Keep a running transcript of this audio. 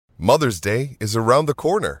Mother's Day is around the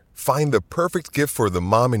corner. Find the perfect gift for the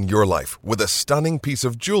mom in your life with a stunning piece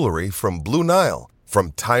of jewelry from Blue Nile.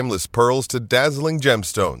 From timeless pearls to dazzling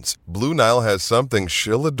gemstones, Blue Nile has something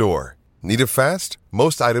she'll adore. Need it fast?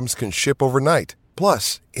 Most items can ship overnight.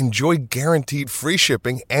 Plus, enjoy guaranteed free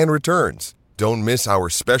shipping and returns. Don't miss our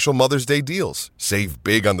special Mother's Day deals. Save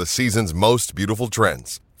big on the season's most beautiful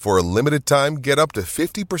trends. For a limited time, get up to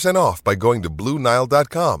 50% off by going to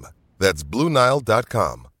BlueNile.com. That's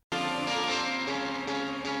BlueNile.com.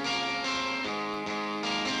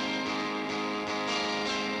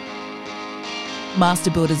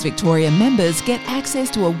 Master Builders Victoria members get access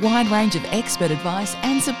to a wide range of expert advice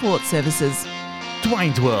and support services.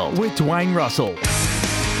 Dwayne's World with Dwayne Russell.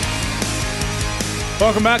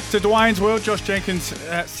 Welcome back to Dwayne's World. Josh Jenkins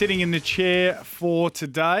sitting in the chair for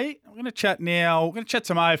today. We're going to chat now. We're going to chat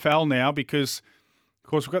some AFL now because, of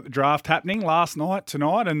course, we've got the draft happening last night,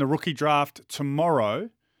 tonight, and the rookie draft tomorrow.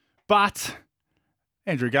 But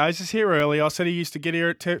Andrew Gaze is here early. I said he used to get here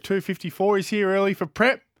at 2:54. He's here early for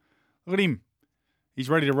prep. Look at him. He's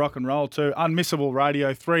ready to rock and roll too. Unmissable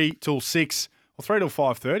radio, 3 till 6, or 3 till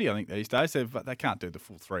 5:30, I think, these days. They can't do the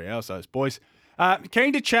full 3 hours, those boys.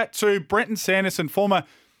 Keen to chat to Brenton Sanderson, former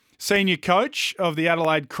senior coach of the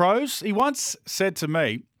Adelaide Crows. He once said to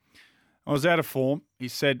me, I was out of form. He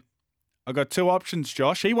said, I got 2 options,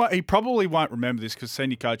 Josh. He probably won't remember this because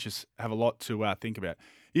senior coaches have a lot to think about.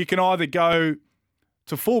 You can either go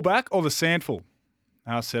to fullback or the sandful.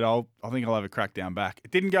 And I said, I think I'll have a crack down back. It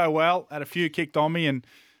didn't go well. Had a few kicked on me, and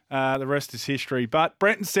the rest is history. But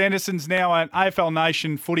Brenton Sanderson's now an AFL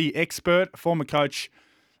Nation footy expert, former coach,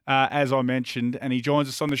 as I mentioned, and he joins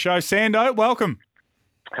us on the show. Sando, welcome.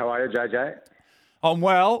 How are you, JJ? I'm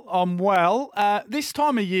well. This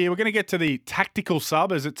time of year, we're going to get to the tactical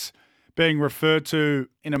sub, as it's being referred to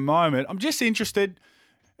in a moment. I'm just interested,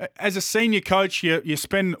 as a senior coach, you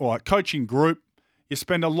spend, or a coaching group, you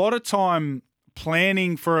spend a lot of time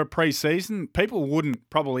planning for a pre-season. People wouldn't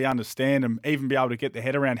probably understand and even be able to get their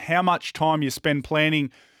head around how much time you spend planning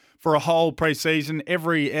for a whole pre-season.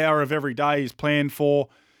 Every hour of every day is planned for.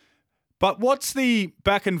 But what's the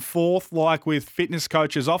back and forth like with fitness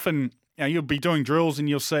coaches? Often, you'll be doing drills and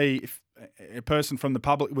you'll see if a person from the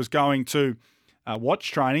public was going to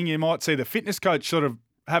watch training, you might see the fitness coach sort of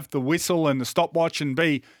have the whistle and the stopwatch and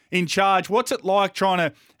be in charge. What's it like trying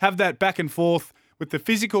to have that back and forth with the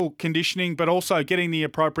physical conditioning, but also getting the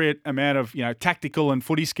appropriate amount of tactical and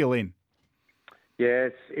footy skill in? Yeah,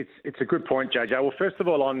 it's a good point, JJ. Well, first of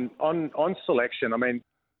all, on selection, I mean,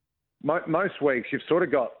 most weeks you've sort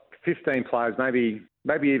of got 15 players, maybe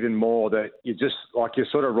even more, that you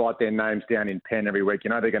sort of write their names down in pen every week.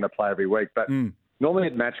 You know they're going to play every week, but normally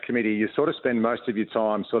at match committee you sort of spend most of your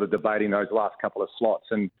time sort of debating those last couple of slots.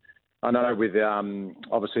 And I know with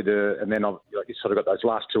obviously and then you sort of got those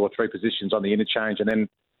last 2 or 3 positions on the interchange, and then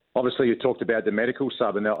obviously you talked about the medical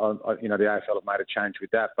sub, and the AFL have made a change with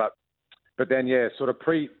that. But then sort of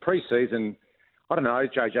pre-season, I don't know,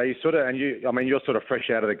 JJ. You're sort of fresh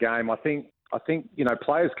out of the game. I think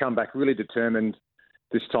players come back really determined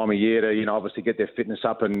this time of year to obviously get their fitness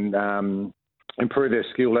up and improve their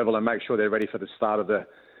skill level and make sure they're ready for the start of the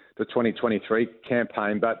 2023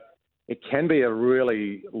 campaign. But it can be a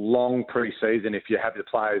really long pre-season if you have the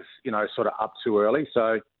players, sort of up too early.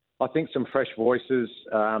 So I think some fresh voices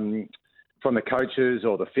from the coaches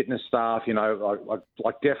or the fitness staff,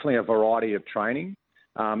 like definitely a variety of training.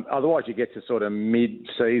 Otherwise, you get to sort of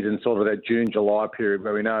mid-season, sort of that June, July period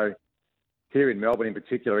where we know here in Melbourne in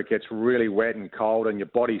particular, it gets really wet and cold and your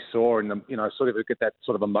body's sore and, sort of get that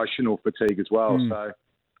sort of emotional fatigue as well. So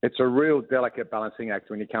it's a real delicate balancing act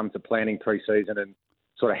when you come to planning pre-season and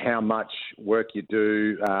sort of how much work you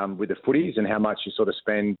do with the footies and how much you sort of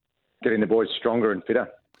spend getting the boys stronger and fitter.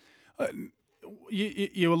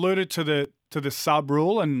 You alluded to the sub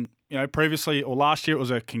rule, and previously or last year it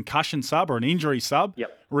was a concussion sub or an injury sub. Yep.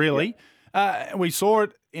 Really, we saw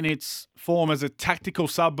it in its form as a tactical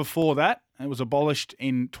sub before that. It was abolished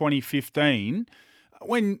in 2015.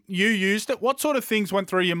 When you used it, what sort of things went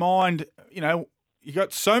through your mind? You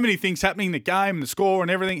got so many things happening in the game, the score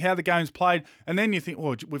and everything, how the game's played, and then you think,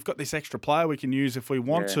 we've got this extra player we can use if we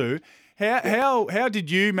want to. How did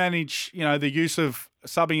you manage, the use of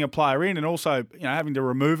subbing a player in and also, having to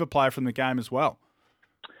remove a player from the game as well?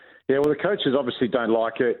 Yeah, well, the coaches obviously don't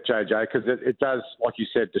like it, JJ, because it does, like you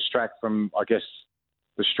said, distract from, I guess,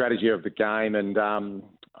 the strategy of the game, and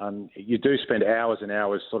you do spend hours and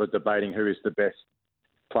hours sort of debating who is the best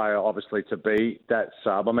player, obviously, to be that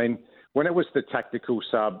sub. I mean, when it was the tactical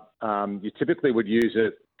sub, you typically would use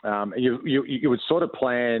it. You would sort of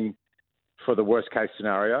plan for the worst case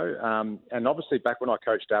scenario. And obviously, back when I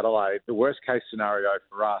coached Adelaide, the worst case scenario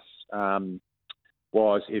for us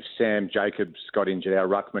was if Sam Jacobs got injured, our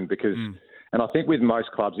ruckman, because, and I think with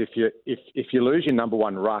most clubs, if you lose your number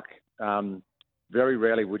one ruck, very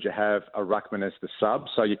rarely would you have a ruckman as the sub.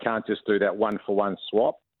 So you can't just do that 1-for-1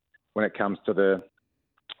 swap when it comes to the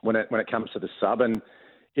sub. And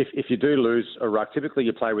if you do lose a ruck, typically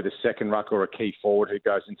you play with a second ruck or a key forward who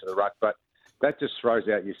goes into the ruck, but that just throws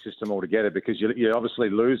out your system altogether because you obviously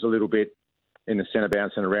lose a little bit in the centre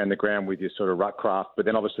bounce and around the ground with your sort of ruck craft, but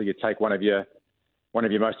then obviously you take one of your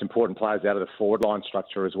most important players out of the forward line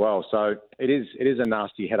structure as well. So it is a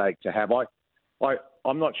nasty headache to have.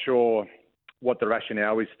 I'm not sure what the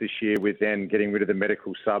rationale is this year with then getting rid of the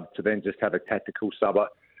medical sub to then just have a tactical sub.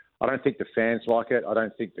 I don't think the fans like it. I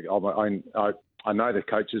don't think I know the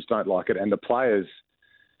coaches don't like it, and the players,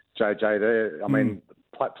 JJ,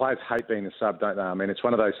 players hate being the sub, don't they? I mean, it's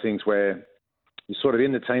one of those things where you're sort of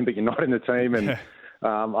in the team, but you're not in the team. And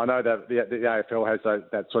I know that the AFL has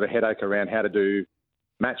that sort of headache around how to do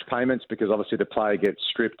match payments because obviously the player gets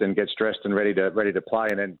stripped and gets dressed and ready to play,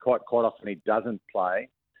 and then quite often he doesn't play,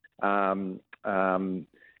 and then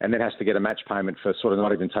has to get a match payment for sort of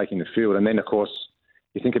not even taking the field. And then, of course,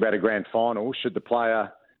 you think about a grand final. Should the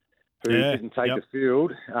player who didn't take the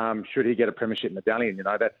field, should he get a premiership medallion? You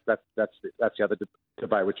know, that's the other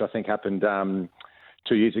debate, which I think happened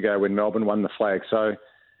 2 years ago when Melbourne won the flag. So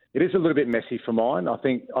it is a little bit messy for mine. I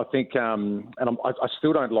think, and I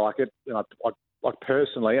still don't like it. You know, I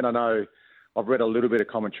personally, and I know I've read a little bit of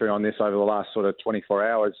commentary on this over the last sort of 24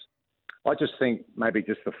 hours. I just think maybe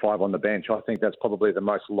just the 5 on the bench. I think that's probably the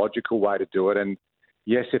most logical way to do it. And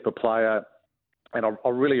yes, if a player, and I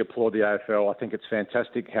really applaud the AFL. I think it's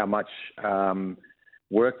fantastic how much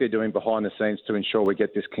work they're doing behind the scenes to ensure we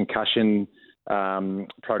get this concussion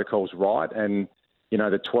protocols right. And, you know,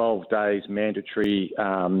 the 12 days mandatory,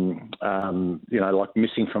 like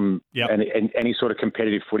missing from any sort of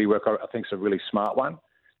competitive footy work, I think is a really smart one.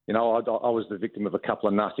 You know, I was the victim of a couple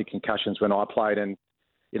of nasty concussions when I played. And,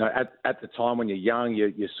 you know, at the time when you're young,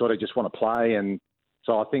 you sort of just want to play. And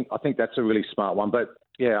so I think that's a really smart one. But,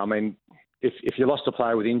 yeah, I mean, if you lost a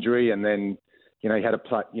player with injury and then, you know, you had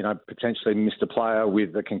potentially missed a player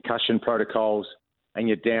with the concussion protocols and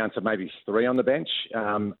you're down to maybe 3 on the bench,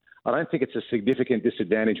 I don't think it's a significant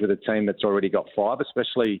disadvantage with a team that's already got 5,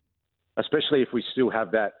 especially if we still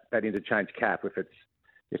have that interchange cap, if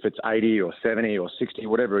it's 80 or 70 or 60,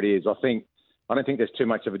 whatever it is. I don't think there's too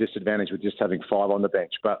much of a disadvantage with just having 5 on the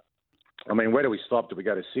bench. But I mean, where do we stop? Do we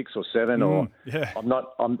go to 6 or 7? Or I'm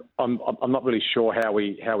not really sure how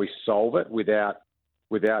we solve it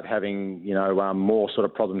without having more sort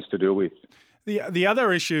of problems to deal with. The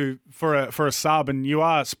other issue for a sub, and you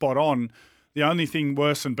are spot on. The only thing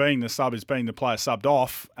worse than being the sub is being the player subbed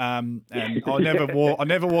off. And I never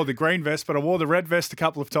wore the green vest, but I wore the red vest a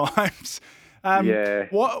couple of times.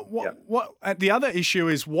 What? The other issue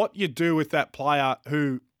is what you do with that player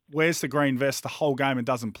who wears the green vest the whole game and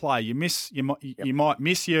doesn't play. You might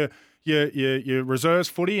miss your reserves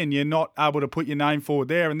footy and you're not able to put your name forward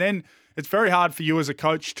there. And then it's very hard for you as a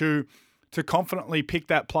coach to confidently pick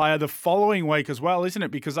that player the following week as well, isn't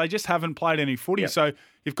it? Because they just haven't played any footy. Yep. So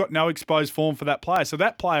you've got no exposed form for that player. So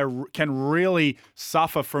that player can really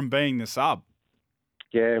suffer from being the sub.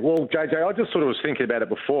 Yeah, well, JJ, I just sort of was thinking about it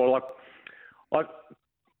before.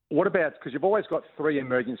 What about, because you've always got 3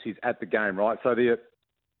 emergencies at the game, right? So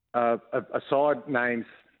a side names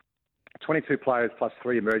 22 players plus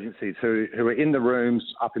 3 emergencies who are in the rooms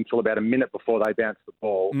up until about a minute before they bounce the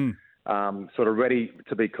ball, sort of ready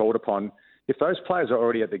to be called upon. If those players are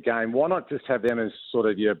already at the game, why not just have them as sort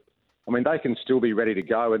of they can still be ready to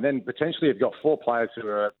go. And then potentially you've got 4 players who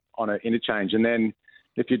are on an interchange. And then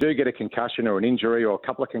if you do get a concussion or an injury or a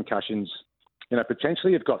couple of concussions,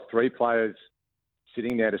 potentially you've got 3 players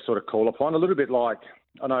sitting there to sort of call upon. A little bit like,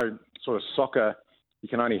 I know, sort of soccer, you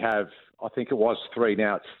can only have, I think it was 3,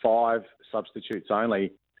 now it's 5 substitutes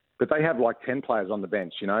only, but they have like 10 players on the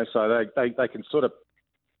bench, so they can sort of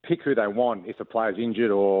pick who they want if a player's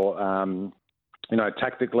injured or,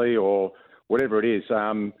 tactically or whatever it is.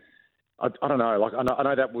 I don't know. Like I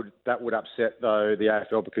know that would upset though the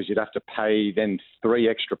AFL because you'd have to pay then 3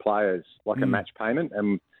 extra players like a match payment,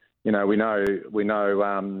 and we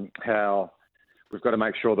know how we've got to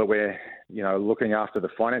make sure that we're looking after the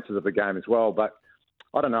finances of the game as well. But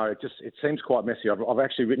I don't know. It seems quite messy. I've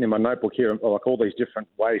actually written in my notebook here like all these different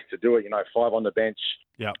ways to do it. 5 on the bench,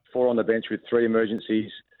 4 on the bench with 3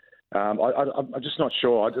 emergencies. I'm just not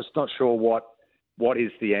sure. I'm just not sure what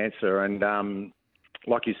is the answer. And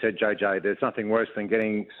like you said, JJ, there's nothing worse than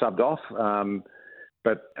getting subbed off.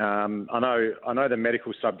 But I know the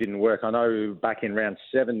medical sub didn't work. I know back in round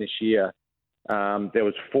 7 this year, there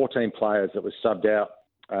was 14 players that were subbed out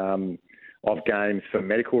of games for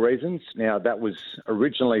medical reasons. Now, that was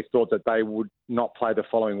originally thought that they would not play the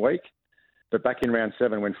following week. But back in round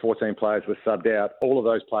 7, when 14 players were subbed out, all of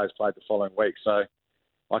those players played the following week. So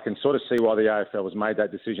I can sort of see why the AFL has made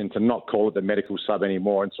that decision to not call it the medical sub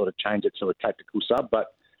anymore and sort of change it to a tactical sub. But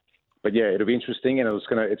yeah, it'll be interesting, and it's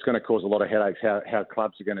going to cause a lot of headaches how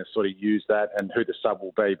clubs are going to sort of use that and who the sub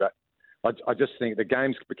will be. But I just think the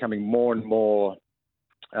game's becoming more and more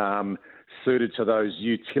suited to those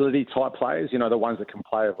utility type players. You know, the ones that can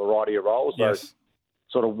play a variety of roles. Yes. Those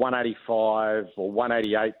sort of 185 or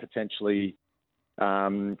 188 potentially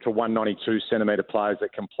to 192 centimetre players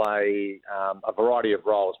that can play a variety of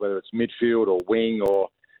roles, whether it's midfield or wing or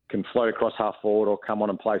can float across half forward or come on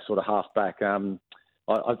and play sort of half back.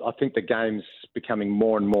 I think the game's becoming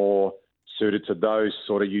more and more suited to those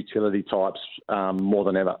sort of utility types more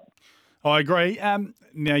than ever. I agree.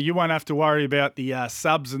 Now, you won't have to worry about the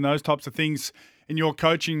subs and those types of things in your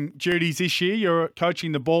coaching duties this year. You're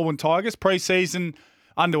coaching the Baldwin Tigers. Pre-season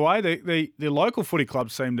underway. The local footy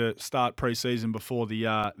clubs seem to start pre-season before the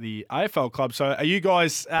AFL club. So are you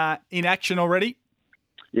guys in action already?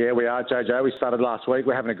 Yeah, we are, JJ. We started last week.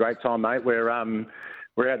 We're having a great time, mate. We're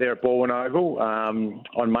out there at Baldwin Oval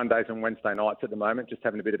on Mondays and Wednesday nights at the moment, just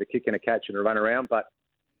having a bit of a kick and a catch and a run around. But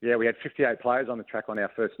yeah, we had 58 players on the track on our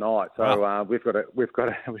first night, so we've got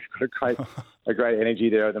a great energy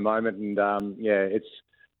there at the moment, and yeah, it's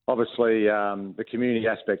obviously the community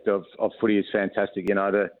aspect of footy is fantastic. You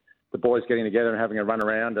know, the boys getting together and having a run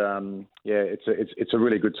around. Yeah, it's a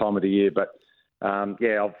really good time of the year. But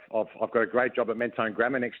yeah, I've got a great job at Mentone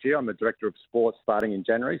Grammar next year. I'm the director of sports starting in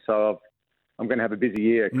January, so I'm going to have a busy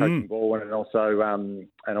year coaching Baldwin and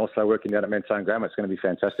also working down at Mentone Grammar. It's going to be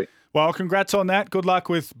fantastic. Well, congrats on that. Good luck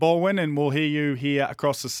with Baldwin, and we'll hear you here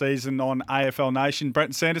across the season on AFL Nation.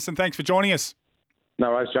 Brenton Sanderson, thanks for joining us.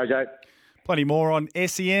 No worries, JJ. Plenty more on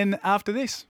SEN after this.